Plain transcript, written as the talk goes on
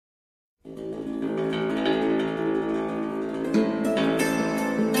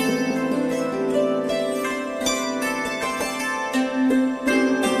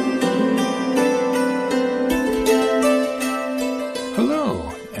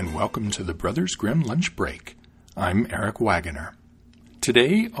and welcome to the Brothers Grimm Lunch Break. I'm Eric Wagoner.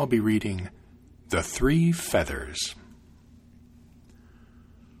 Today I'll be reading The Three Feathers.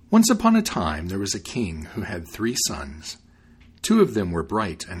 Once upon a time there was a king who had 3 sons. 2 of them were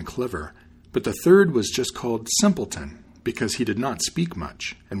bright and clever, but the third was just called simpleton because he did not speak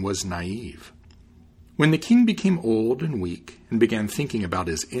much and was naive. When the king became old and weak and began thinking about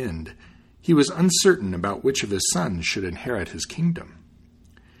his end, he was uncertain about which of his sons should inherit his kingdom.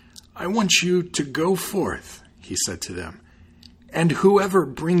 "I want you to go forth," he said to them, "and whoever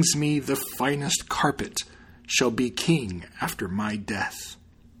brings me the finest carpet shall be king after my death."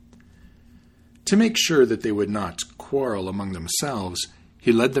 To make sure that they would not quarrel among themselves,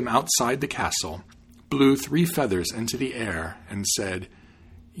 he led them outside the castle, blew 3 feathers into the air, and said,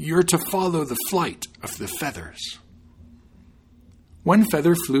 "You're to follow the flight of the feathers." 1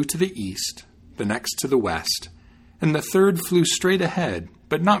 feather flew to the east, the next to the west, and the third flew straight ahead,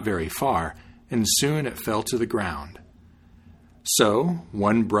 but not very far, and soon it fell to the ground. So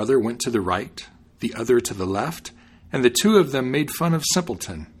 1 brother went to the right, the other to the left, and the 2 of them made fun of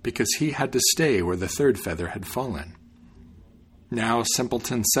Simpleton because he had to stay where the third feather had fallen. Now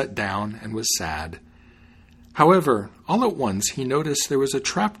Simpleton sat down and was sad. However, all at once he noticed there was a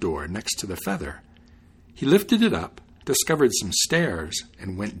trapdoor next to the feather. He lifted it up, discovered some stairs,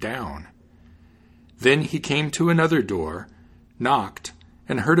 and went down. Then he came to another door, knocked,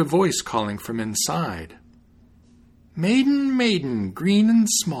 and heard a voice calling from inside. "Maiden, maiden, green and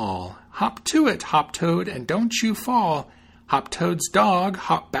small, hop to it, Hop-Toad, and don't you fall. Hop-Toad's dog,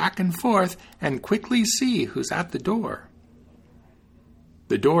 hop back and forth, and quickly see who's at the door."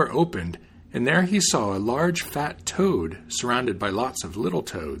 The door opened, and there he saw a large fat toad surrounded by lots of little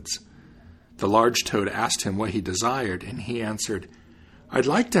toads. The large toad asked him what he desired, and he answered, "I'd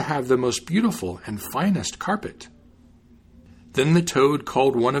like to have the most beautiful and finest carpet." Then the toad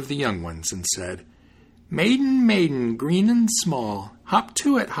called one of the young ones and said, "Maiden, maiden, green and small, hop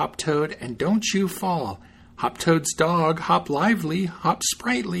to it, Hop-Toad, and don't you fall. Hop-Toad's dog, hop lively, hop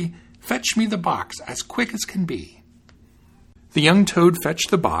sprightly, fetch me the box as quick as can be." The young toad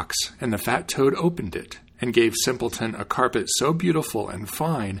fetched the box, and the fat toad opened it, and gave Simpleton a carpet so beautiful and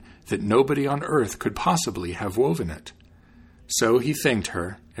fine that nobody on earth could possibly have woven it. So he thanked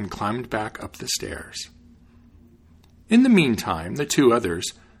her and climbed back up the stairs. In the meantime, the 2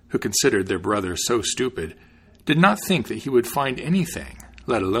 others, who considered their brother so stupid, did not think that he would find anything,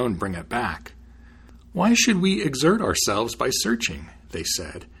 let alone bring it back. "Why should we exert ourselves by searching?" they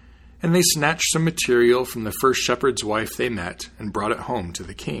said, and they snatched some material from the first shepherd's wife they met and brought it home to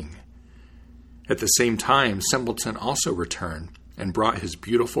the king. At the same time, Simpleton also returned and brought his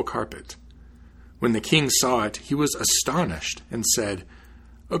beautiful carpet. When the king saw it, he was astonished and said,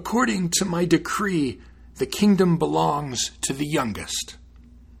 "According to my decree, the kingdom belongs to the youngest."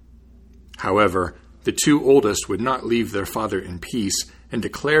 However, the 2 oldest would not leave their father in peace and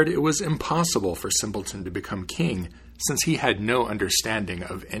declared it was impossible for Simpleton to become king since he had no understanding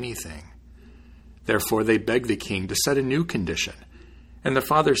of anything. Therefore they begged the king to set a new condition, and the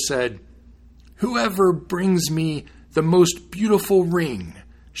father said, "Whoever brings me the most beautiful ring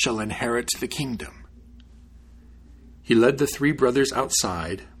shall inherit the kingdom." He led the 3 brothers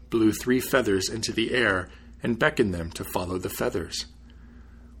outside, blew 3 feathers into the air, and beckoned them to follow the feathers.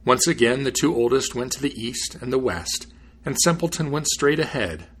 Once again the 2 oldest went to the east and the west, and Simpleton went straight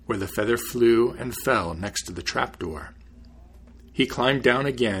ahead, where the feather flew and fell next to the trapdoor. He climbed down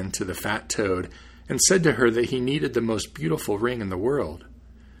again to the fat toad and said to her that he needed the most beautiful ring in the world.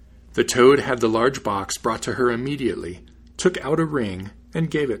 The toad had the large box brought to her immediately, took out a ring, and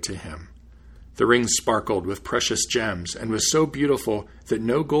gave it to him. The ring sparkled with precious gems and was so beautiful that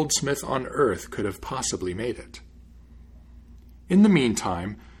no goldsmith on earth could have possibly made it. In the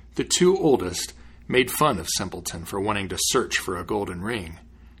meantime, the 2 oldest made fun of Simpleton for wanting to search for a golden ring.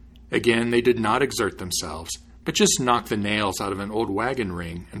 Again, they did not exert themselves, but just knocked the nails out of an old wagon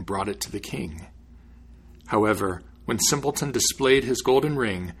ring and brought it to the king. However, when Simpleton displayed his golden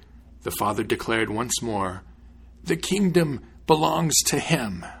ring, the father declared once more, "The kingdom belongs to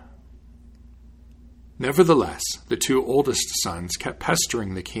him." Nevertheless, the 2 oldest sons kept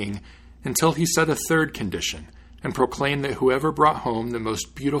pestering the king until he set a third condition and proclaimed that whoever brought home the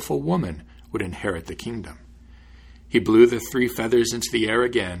most beautiful woman would inherit the kingdom. He blew the 3 feathers into the air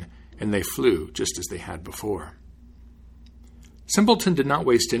again, and they flew just as they had before. Simpleton did not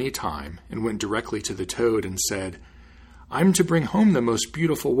waste any time and went directly to the toad and said, "I'm to bring home the most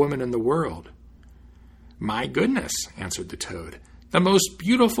beautiful woman in the world." "My goodness," answered the toad, "the most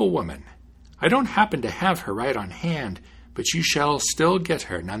beautiful woman. I don't happen to have her right on hand, but you shall still get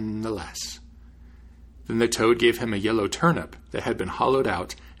her nonetheless." Then the toad gave him a yellow turnip that had been hollowed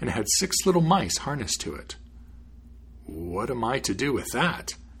out and had 6 little mice harnessed to it. "What am I to do with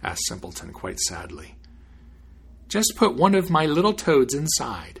that?" asked Simpleton quite sadly. "Just put one of my little toads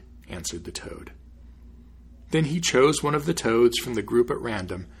inside," answered the toad. Then he chose one of the toads from the group at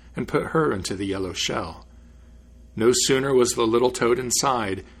random and put her into the yellow shell. No sooner was the little toad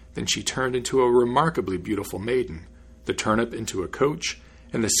inside than she turned into a remarkably beautiful maiden, the turnip into a coach,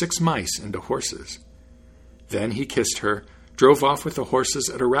 and the 6 mice into horses. Then he kissed her, drove off with the horses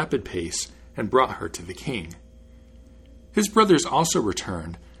at a rapid pace, and brought her to the king. His brothers also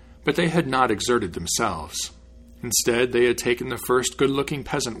returned, but they had not exerted themselves. Instead, they had taken the first good-looking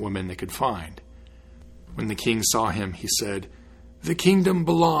peasant woman they could find. When the king saw him, he said, "The kingdom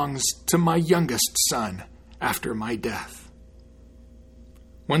belongs to my youngest son after my death."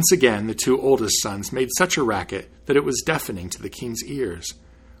 Once again, the 2 oldest sons made such a racket that it was deafening to the king's ears.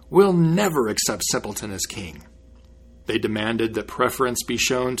 "We'll never accept Simpleton as king." They demanded that preference be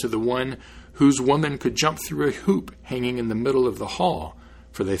shown to the one whose woman could jump through a hoop hanging in the middle of the hall,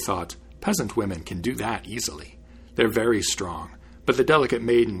 for they thought, peasant women can do that easily. They're very strong, but the delicate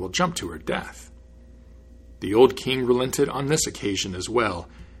maiden will jump to her death. The old king relented on this occasion as well,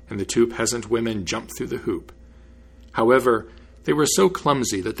 and the 2 peasant women jumped through the hoop. However, they were so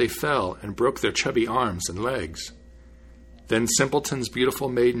clumsy that they fell and broke their chubby arms and legs. Then Simpleton's beautiful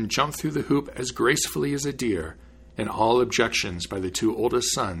maiden jumped through the hoop as gracefully as a deer, and all objections by the 2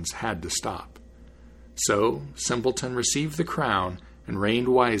 oldest sons had to stop. So Simpleton received the crown and reigned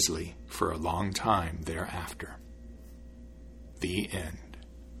wisely for a long time thereafter. The end.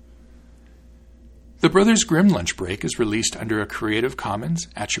 The Brothers Grimm Lunch Break is released under a Creative Commons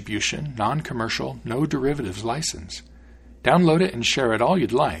Attribution, Non-Commercial, No Derivatives license. Download it and share it all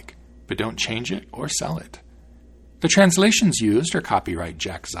you'd like, but don't change it or sell it. The translations used are copyright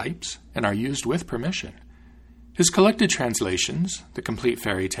Jack Zipes and are used with permission. His collected translations, The Complete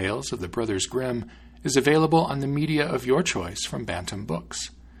Fairy Tales of the Brothers Grimm, is available on the media of your choice from Bantam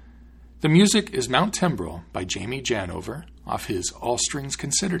Books. The music is Mount Timbrel by Jamie Janover off his All Strings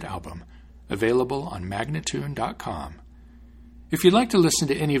Considered album, available on Magnatune.com. If you'd like to listen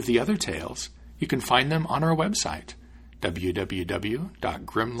to any of the other tales, you can find them on our website,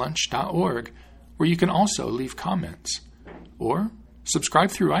 www.grimlunch.org, where you can also leave comments, or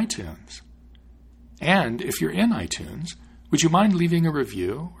subscribe through iTunes. And if you're in iTunes, would you mind leaving a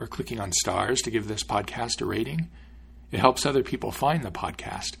review or clicking on stars to give this podcast a rating? It helps other people find the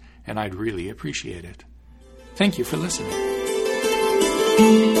podcast, and I'd really appreciate it. Thank you for listening.